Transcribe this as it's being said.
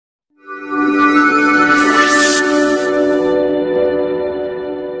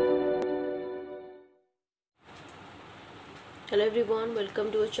everyone,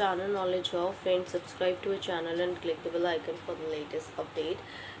 welcome to our channel Knowledge of. Friends, subscribe to our channel and click the bell icon for the latest update.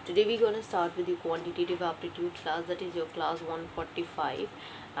 Today we're going to start with the quantitative aptitude class, that is your class 145.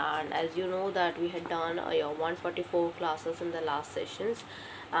 And as you know that we had done your 144 classes in the last sessions,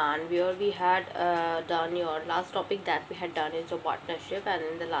 and where we had done your last topic that we had done is your partnership, and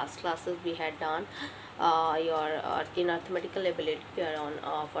in the last classes we had done your in arithmetical ability. We are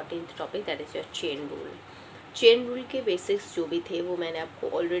on 14th topic, that is your chain rule. Chain rule के basics जो भी थे वो मैंने आपको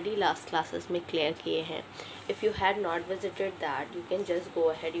already last classes में clear किए हैं. If you had not visited that you can just go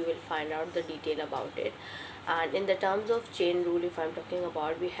ahead, you will find out the detail about it. And in the terms of chain rule if I am talking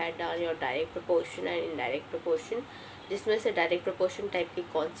about, we had done your direct proportion and indirect proportion, जिसमें से direct proportion type के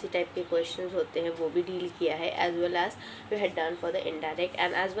कौन सी type के questions होते हैं वो भी deal किया है, as well as we had done for the indirect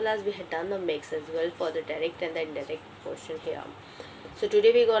and as well as we had done the mix as well for the direct and the indirect proportion here. So today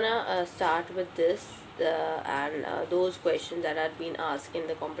we're gonna start with this and those questions that had been asked in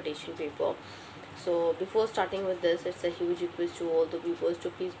the competition paper. So before starting with this, it's a huge request to all the viewers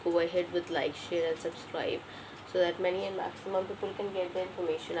to please go ahead with like, share and subscribe, so that many and maximum people can get the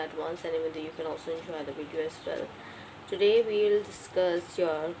information at once, and even though you can also enjoy the video as well. Today we will discuss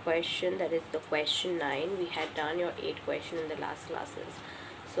your question, that is the question 9. We had done your 8 question in the last classes.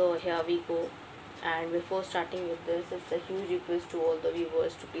 So here we go. And before starting with this, it's a huge request to all the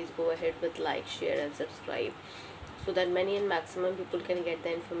viewers to please go ahead with like, share and subscribe, so that many and maximum people can get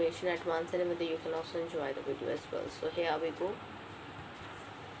the information at once, and even though you can also enjoy the video as well. So here we go.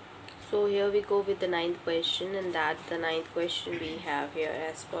 So here we go with the 9th question, and that the 9th question we have here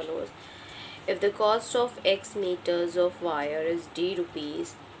as follows. If the cost of X meters of wire is D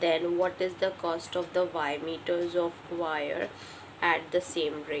rupees, then what is the cost of the Y meters of wire at the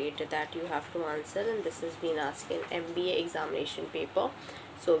same rate? That you have to answer, and this has been asked in MBA examination paper.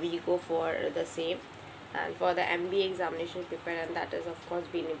 So we go for the same, and for the MBA examination paper, and that is of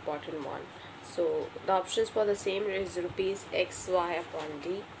course been important one. So the options for the same is rupees XY upon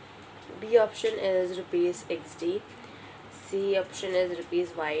D, B option is rupees XD, C option is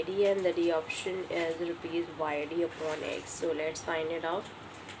rupees YD, and the D option is rupees YD upon X. So let's find it out.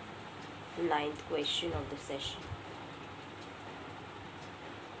 9th question of the session.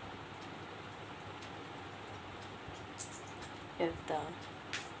 If the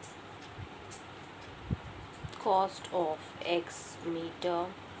cost of X meter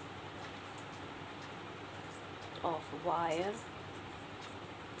of wire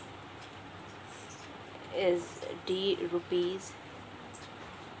is D rupees,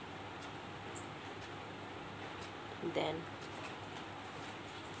 then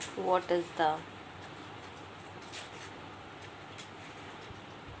what is the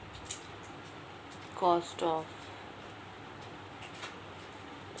cost of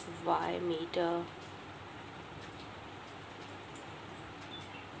Y meter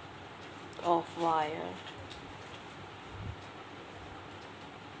of wire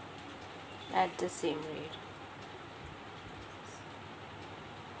at the same rate?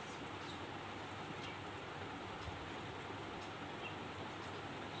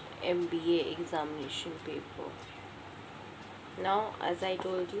 MBA examination paper. Now, as I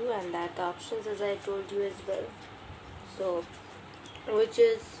told you, and that the options as I told you as well. So which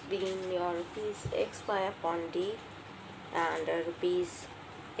is being your rupees XY upon D, and rupees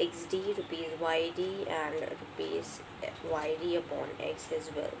XD, rupees YD, and rupees YD upon X as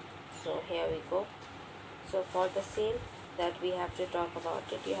well. So here we go. So for the same that we have to talk about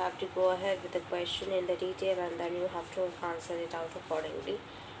it, you have to go ahead with the question in the detail, and then you have to answer it out accordingly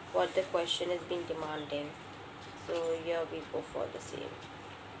what the question is being demanded. So here we go for the same.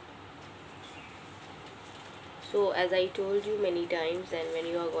 So as I told you many times, and when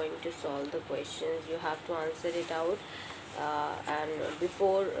you are going to solve the questions, you have to answer it out, and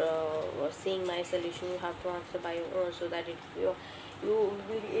before seeing my solution, you have to answer by your own, so that you will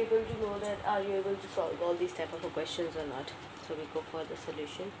be able to know that are you able to solve all these type of questions or not. So we go for the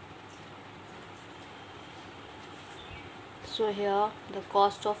solution. So here the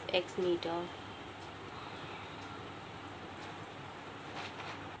cost of X meter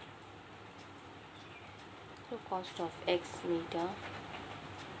cost of X meter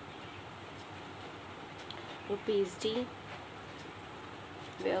rupees D,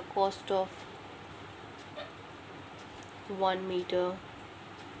 where cost of 1 meter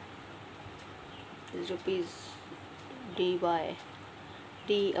is rupees D by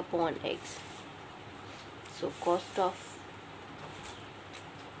D upon X. So cost of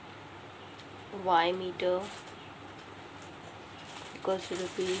Y meter equals to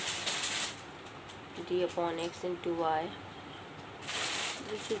rupees D upon X into Y,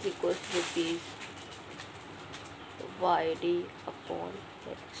 which is equals to rupees yd upon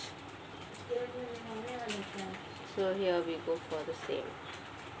x. So here we go for the same.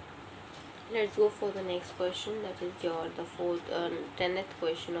 Let's go for the next question, that is the 10th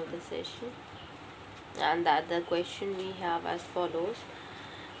question of the session, and that the question we have as follows,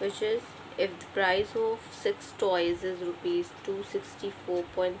 which is, if the price of 6 toys is rupees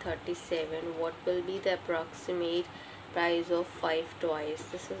 264.37, what will be the approximate price of 5 toys?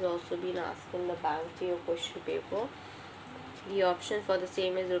 This has also been asked in the bank PO question paper. The option for the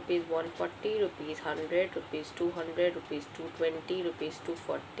same is rupees 140, rupees 100, rupees 200, rupees 220, rupees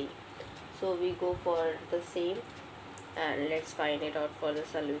 240. So we go for the same, and let's find it out for the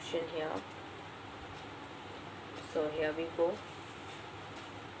solution here. So here we go.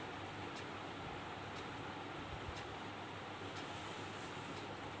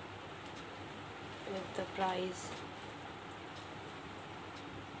 If the price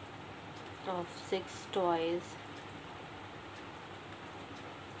of 6 toys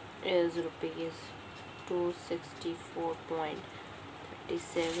is rupees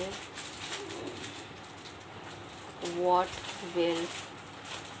 264.37, what will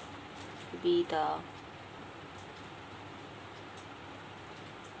be the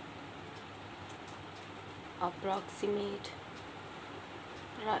approximate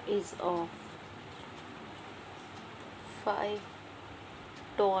price of 5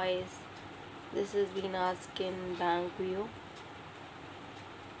 toys? This has been asked in bank view.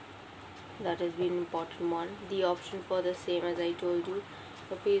 That has been important one. The option for the same, as I told you,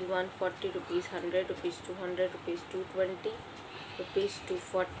 rupees 140, rupees 100, rupees 200, rupees 220, rupees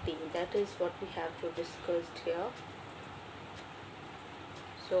 240. That is what we have to discuss here.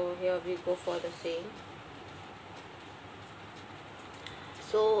 So here we go for the same.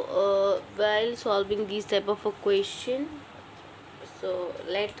 So while solving these type of a question, so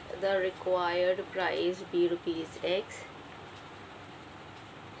let the required price be rupees x.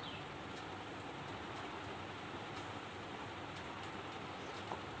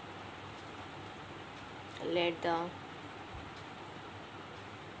 Let the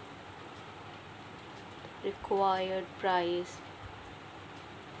required price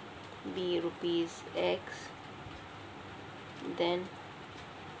be rupees x. Then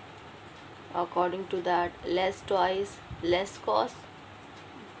according to that, less toys, less cost.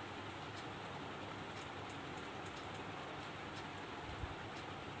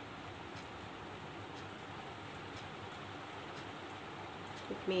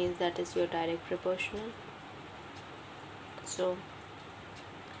 It means that is your direct proportional. So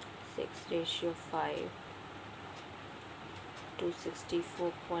 6:5 to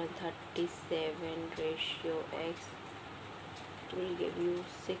 64.37 ratio x, it will give you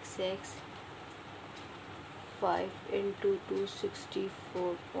 6x. 5 into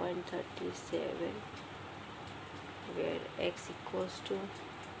 264.37, where x equals to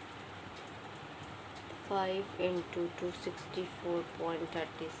 5 into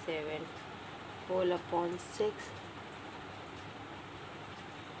 264.37 whole upon 6.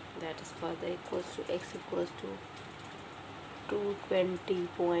 That is further equals to x equals to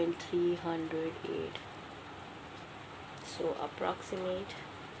 220.308. So approximate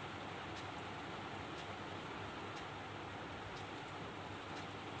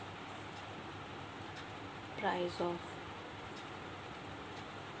price of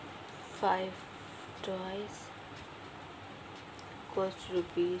 5 toys cost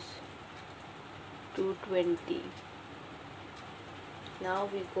rupees 220. Now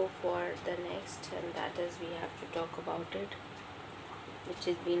we go for the next, and that is we have to talk about it, which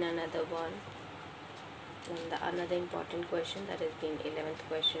has been another one, and another important question, that has been 11th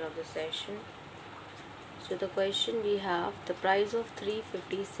question of the session. So the question we have, the price of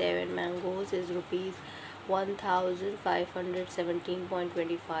 357 mangoes is rupees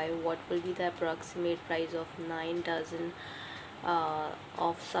 1517.25. What will be the approximate price of 9 dozen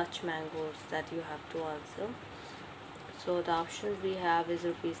of such mangoes? That you have to answer. So the options we have is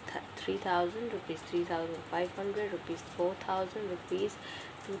rupees 3000, rupees 3500, rupees 4000, rupees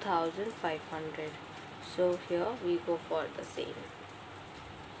 2500. So here we go for the same.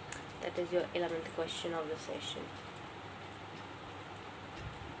 That is your 11th question of the session.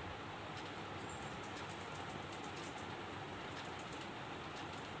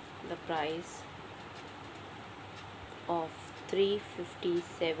 The price of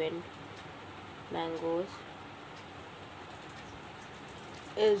 357 mangoes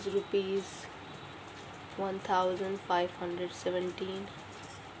is rupees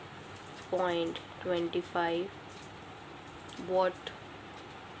 1517.25. What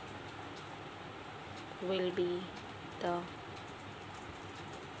will be the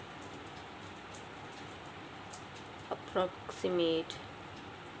approximate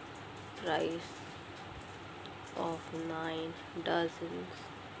price of 9 dozens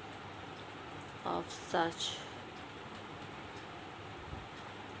of such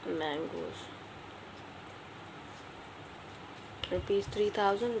mangoes. Rupees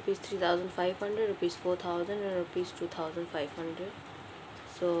 3,000, rupees 3,500, rupees 4,000 and rupees 2,500.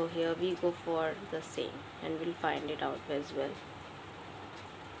 So here we go for the same and we'll find it out as well.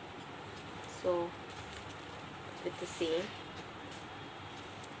 So with the same,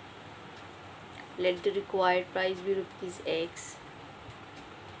 let the required price be rupees X.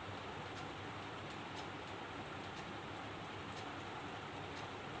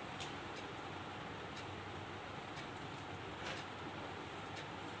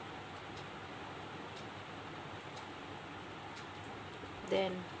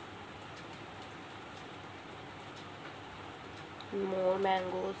 Then more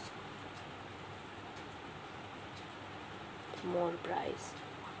mangoes, more price,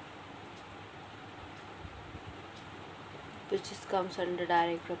 which comes under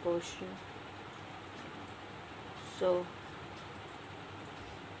direct proportion. So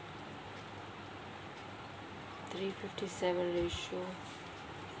 357 ratio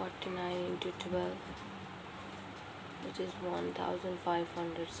 49 into 12, which is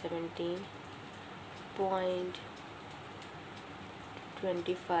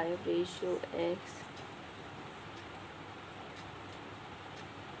 1517.25 ratio X.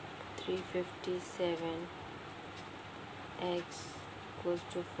 357 X equals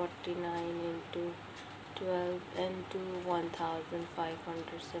to 49 into 12 into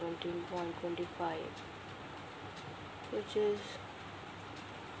 1517.25, which is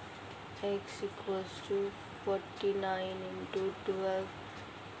X equals to 49 into 12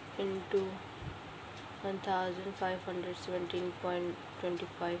 into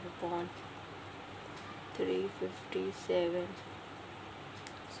 1517.25 upon 357.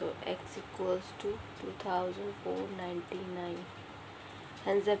 So X equals to 2,499.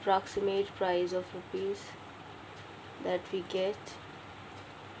 Hence the approximate price of rupees that we get.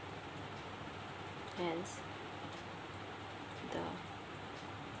 Hence the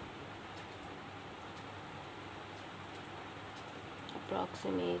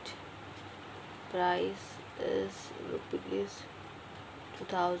approximate price is rupees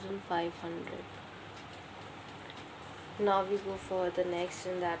 2,500. Now we go for the next,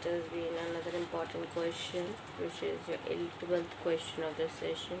 and that is being another important question, which is your 12th question of this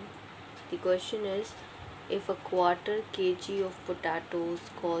session. The question is, if a quarter kg of potatoes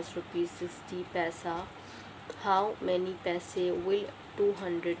cost rupees 60 paisa, how many paise will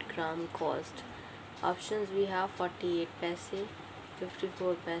 200 gram cost? Options we have 48 paise,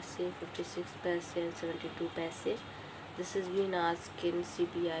 54 paise, 56 paise and 72 paise. This has been asked in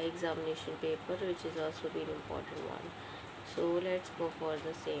CBI examination paper, which is also been important one. So let's go for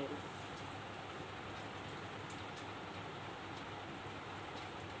the same.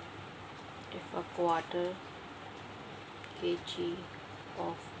 If a quarter kg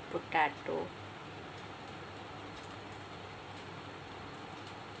of potato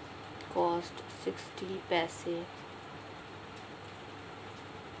cost 60 paise,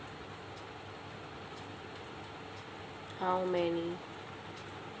 how many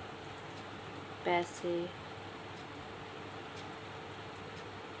paise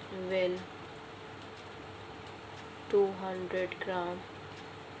will 200 gram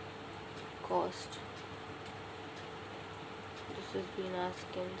cost? This has been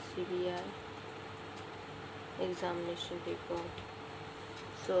asked in CBI examination paper.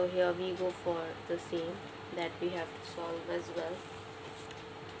 So here we go for the same that we have to solve as well.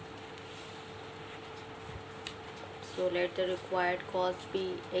 So let the required cost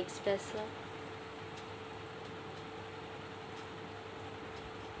be X paisa.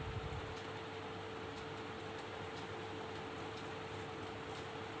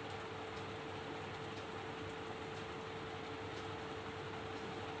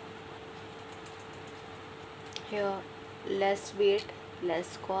 Here less weight,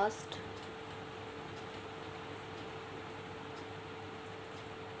 less cost.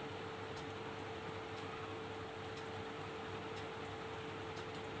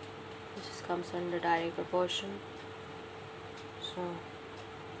 This comes under direct proportion. So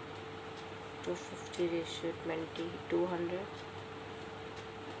 250 ratio 20, 200,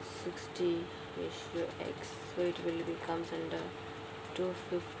 60 ratio X. So it will becomes under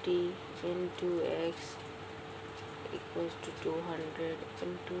 250 into X equals to 200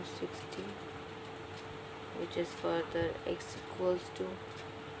 into 60, which is further X equals to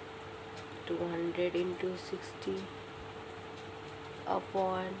 200 into 60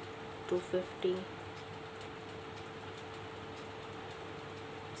 upon 250,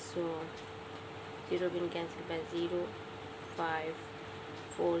 So 0 been cancelled by 0. 5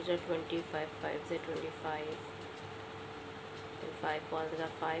 4s are 25, 5s are 25, and 5 1s are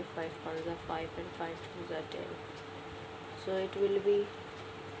 5, 5 1s are 5, and 5 2s are 10. So it will be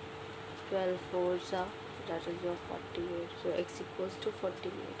 12 4s are, that is your 48. So x equals to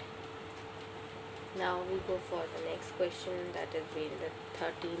 48. Now we go for the next question, that has been the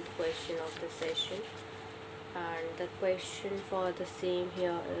 13th question of the session, and the question for the same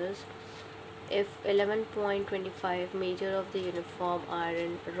here is, if 11.25 meter of the uniform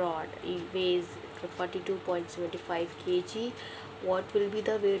iron rod weighs 42.75 kg, what will be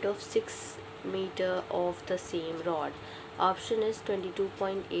the weight of 6 meter of the same rod? Option is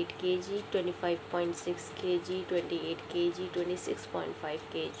 22.8 kg, 25.6 kg, 28 kg, 26.5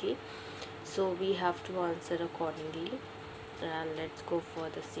 kg. So we have to answer accordingly, and let's go for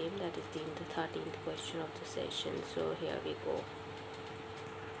the same, that is the 13th question of the session. So here we go.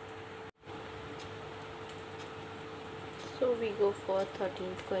 So we go for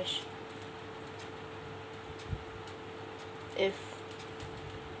 13th question. If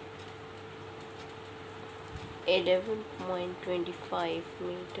 11.25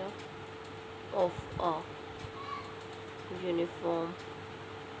 meter of a uniform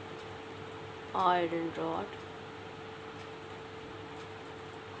iron rod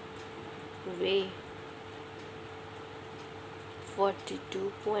weigh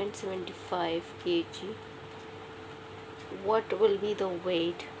 42.75 kg, what will be the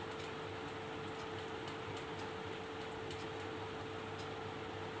weight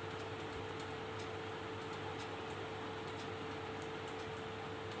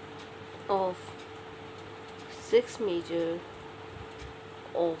of 6 meter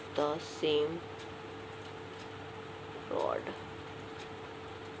of the same rod?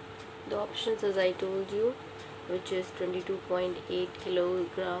 The options, as I told you, which is 22.8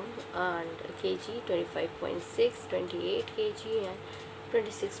 kilogram and kg, 25.6, 28 kg, and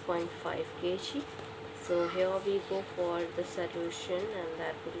 26.5 kg. So here we go for the solution, and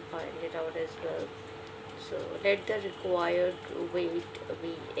that will find it out as well. So let the required weight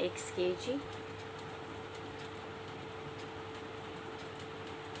be x kg.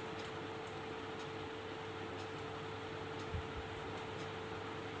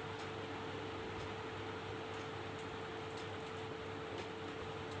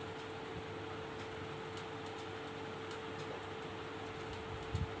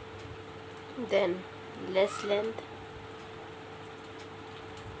 Then less length,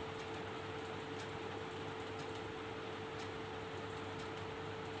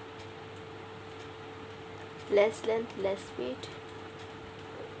 less weight,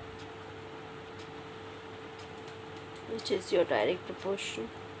 which is your direct proportion.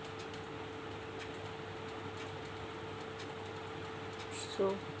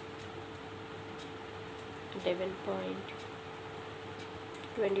 So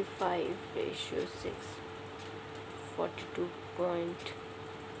 11.25 ratio 6,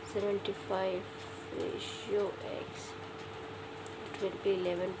 42.75 ratio x, it will be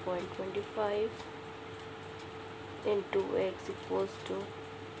 11.25 into x equals to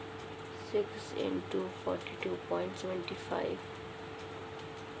 6 into 42.75.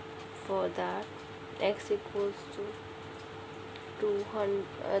 For that, x equals to 200,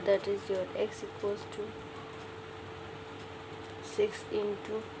 that is your x equals to 6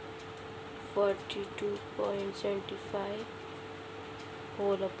 into 42.75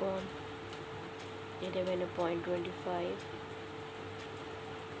 whole upon 11.25.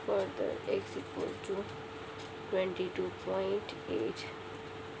 Further, x equals to 22.8.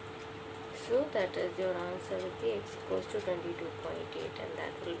 So that is your answer with the x equals to 22.8, and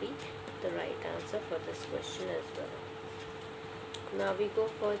that will be the right answer for this question as well. Now we go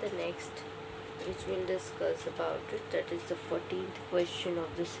for the next, which we'll discuss about it, that is the 14th question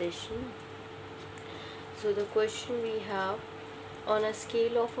of the session. So the question we have, on a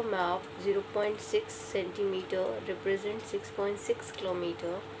scale of a map, 0.6 centimeter represents 6.6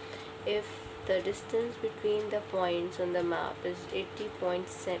 kilometer. If the distance between the points on the map is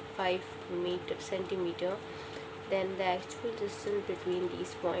 80.5 centimeter, then the actual distance between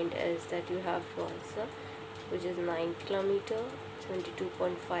these points is that you have to answer, which is 9 kilometer,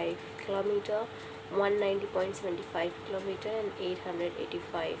 72.5 kilometer, 190.75 kilometer, and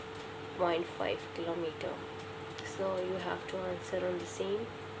 885.5 kilometer. So you have to answer on the same.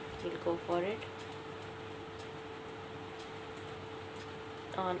 We'll go for it.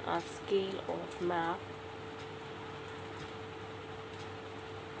 On a scale of map,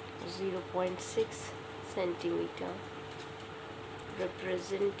 0.6 centimeter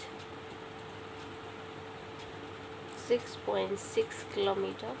represent 6.6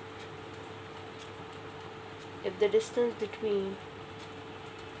 kilometer. If the distance between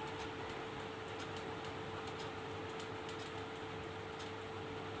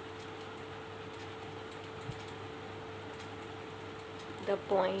the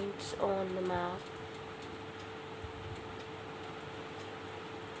points on the map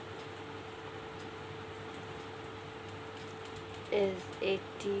is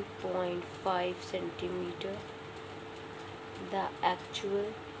 80.5 centimeter, the actual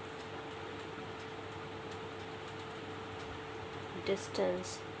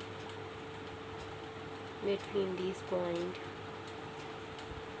distance between these points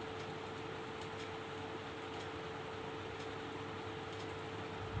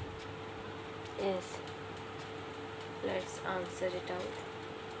is, let's answer it out.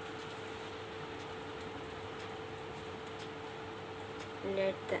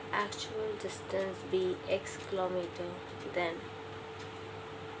 Let the actual distance be x kilometer, then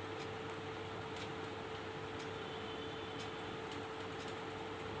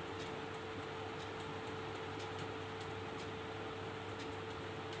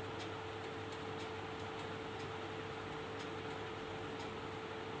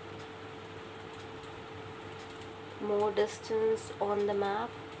more distance on the map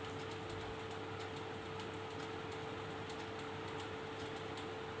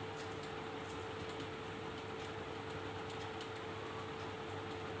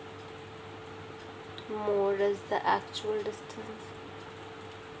more is the actual distance.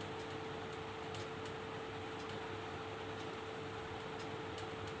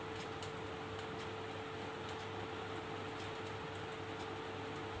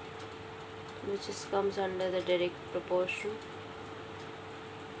 Which comes under the direct proportion.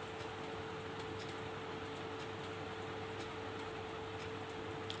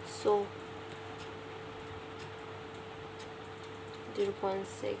 So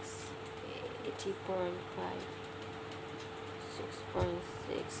 0.6, 80.5,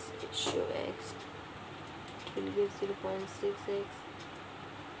 6.6, it show x, it will give 0.6x,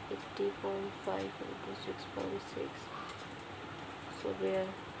 80.5 into 6.6, so where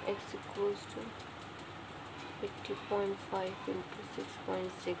x equals to 80.5 into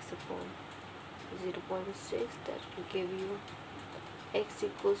 6.6 upon 0.6, that will give you x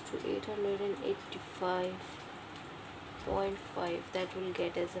equals to 885.5. that will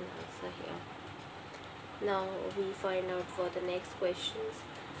get as an answer here. Now we find out for the next questions.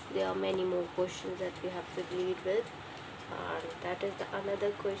 There are many more questions that we have to deal with, and that is the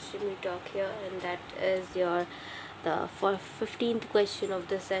another question we talk here, and that is the 15th question of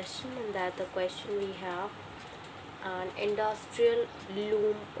the session, and that the question we have: an industrial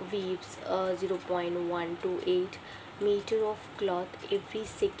loom weaves 0.128 meter of cloth every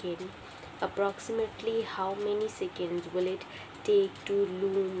second. Approximately how many seconds will it take to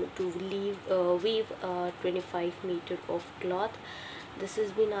weave 25 meter of cloth? This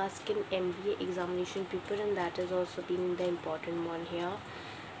has been asked in MBA examination paper, and that is also being the important one here.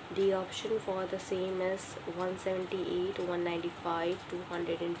 The option for the same is 178, 195,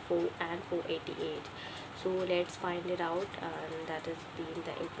 204 and 488. So let's find it out, and that is being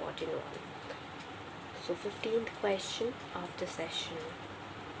the important one. So 15th question of the session.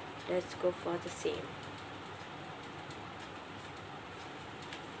 Let's go for the same.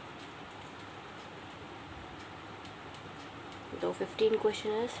 The 15th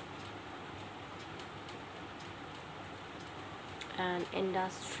question is: an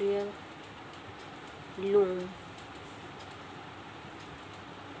industrial loom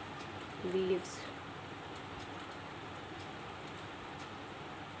weaves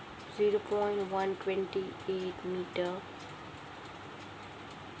 0.128 meter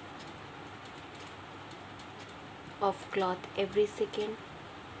of cloth every second.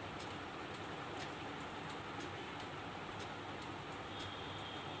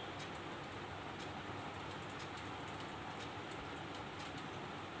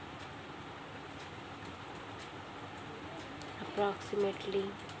 Approximately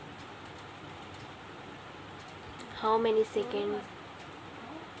how many seconds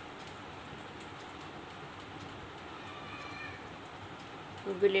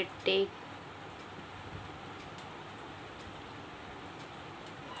will it take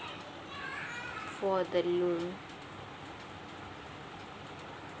for the loom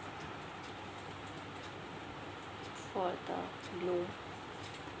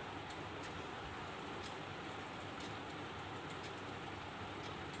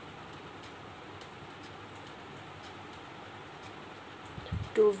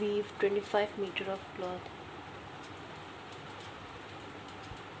to weave 25 meter of cloth?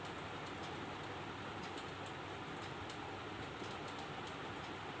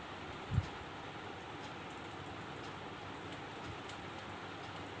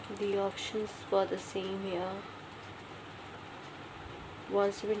 The options were the same here: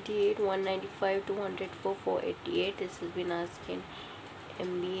 178, 195, 204, 488. This has been asked in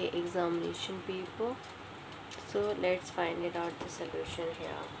MBA examination paper. So let's find it out the solution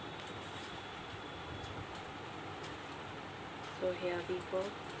here. So here we go.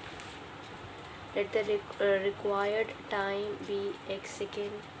 Let the required time be x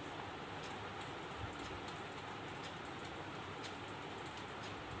second.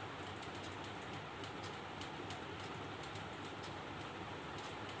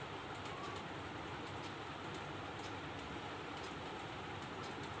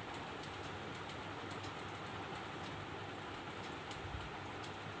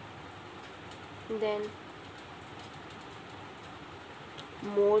 Then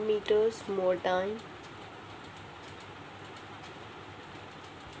more meters, more time.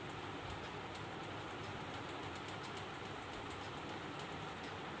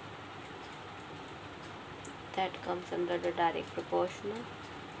 That comes under the direct proportional.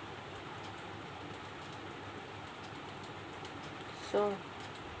 So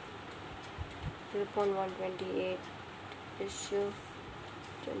 0.128 ratio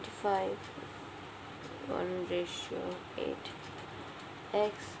 25, 1 ratio 8.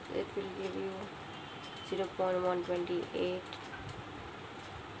 X, it will give you 0.128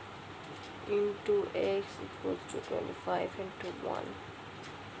 into x equals to 25 into 1.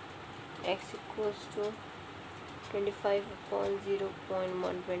 X equals to 25 upon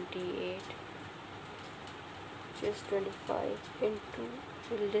 0.128, just 25 into,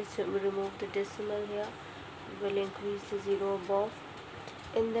 we'll remove the decimal here, we'll increase the 0 above.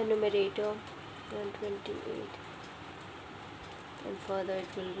 In the numerator 128, and further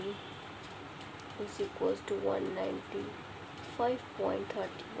it will be this equals to 195.31.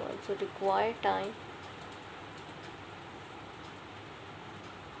 So required time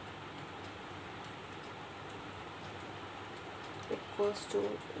equals to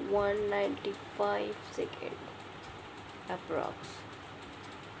 195 seconds approx.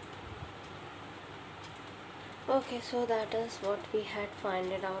 Okay, so that is what we had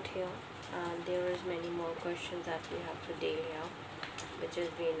find it out here, and there is many more questions that we have to deal here, which has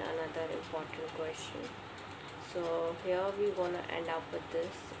been another important question. So here we're gonna end up with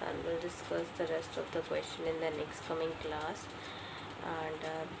this, and we'll discuss the rest of the question in the next coming class, and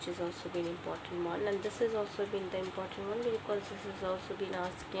which has also been important one, and this has also been the important one because this has also been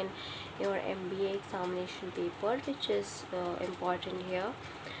asked in your MBA examination paper, which is important here.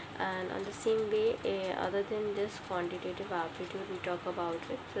 And on the same way, other than this quantitative aptitude, we talk about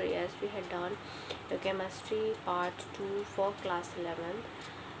it. So yes, we had done your chemistry part 2 for class 11th,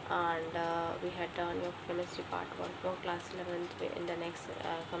 and we had done your chemistry part 1 for class 11th. In the next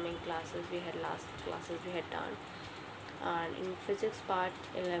coming classes, we had last classes we had done, and in physics part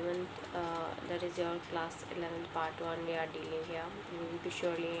 11th, that is your class 11th part 1, we are dealing here. We will be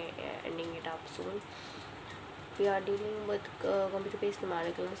surely ending it up soon. We are dealing with computer-based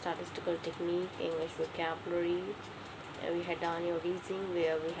numerical and statistical technique, English vocabulary. We had done your reasoning,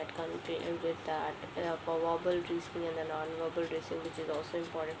 where we had concluded that for verbal reasoning and the non-verbal reasoning, which is also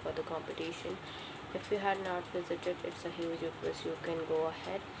important for the competition. If you had not visited, it's a huge request. You can go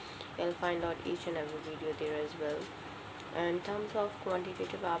ahead. You'll find out each and every video there as well. And in terms of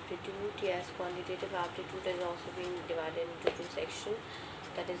quantitative aptitude, yes, quantitative aptitude has also been divided into two sections.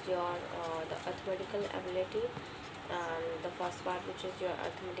 That is your the arithmetical ability, and the first part, which is your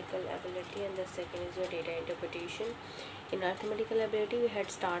arithmetical ability, and the second is your data interpretation. In arithmetical ability, we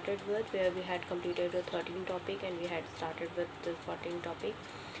had started with where we had completed the 13 topic, and we had started with the 14 topic.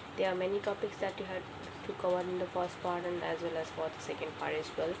 There are many topics that you had to cover in the first part and as well as for the second part as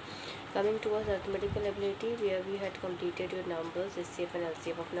well. Coming towards arithmetical ability, where we had completed your numbers, SCF and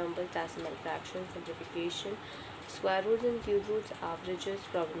LCF of numbers, decimal fraction, simplification, square roots and cube roots, averages,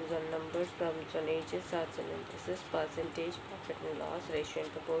 problems on numbers, problems on ages, surds and indices, percentage, profit and loss, ratio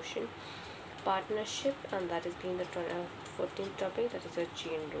and proportion, partnership, and that is being the 14th topic, that is a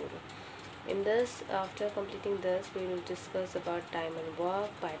chain rule. In this, after completing this, we will discuss about time and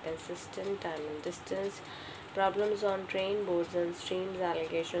work, Python system, time and distance, problems on train, boards and streams,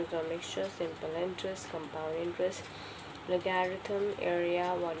 allegations on mixture, simple interest, compound interest, logarithm,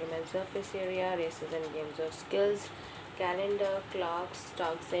 area, volume and surface area, races and games of skills, calendar, clocks,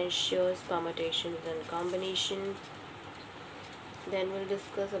 stocks and shares, permutations and combination. Then we'll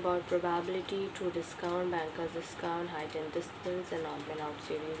discuss about probability, true discount, banker's discount, height and distance, and odd and out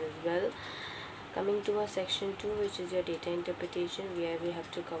series as well. Coming to our section 2, which is your data interpretation, where we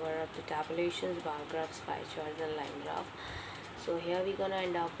have to cover up the tabulations, bar graphs, pie charts and line graph. So here we're gonna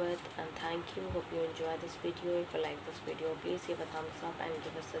end up with, and thank you, hope you enjoy this video. If you like this video, please give a thumbs up and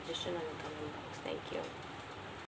give a suggestion in the comment box. Thank you.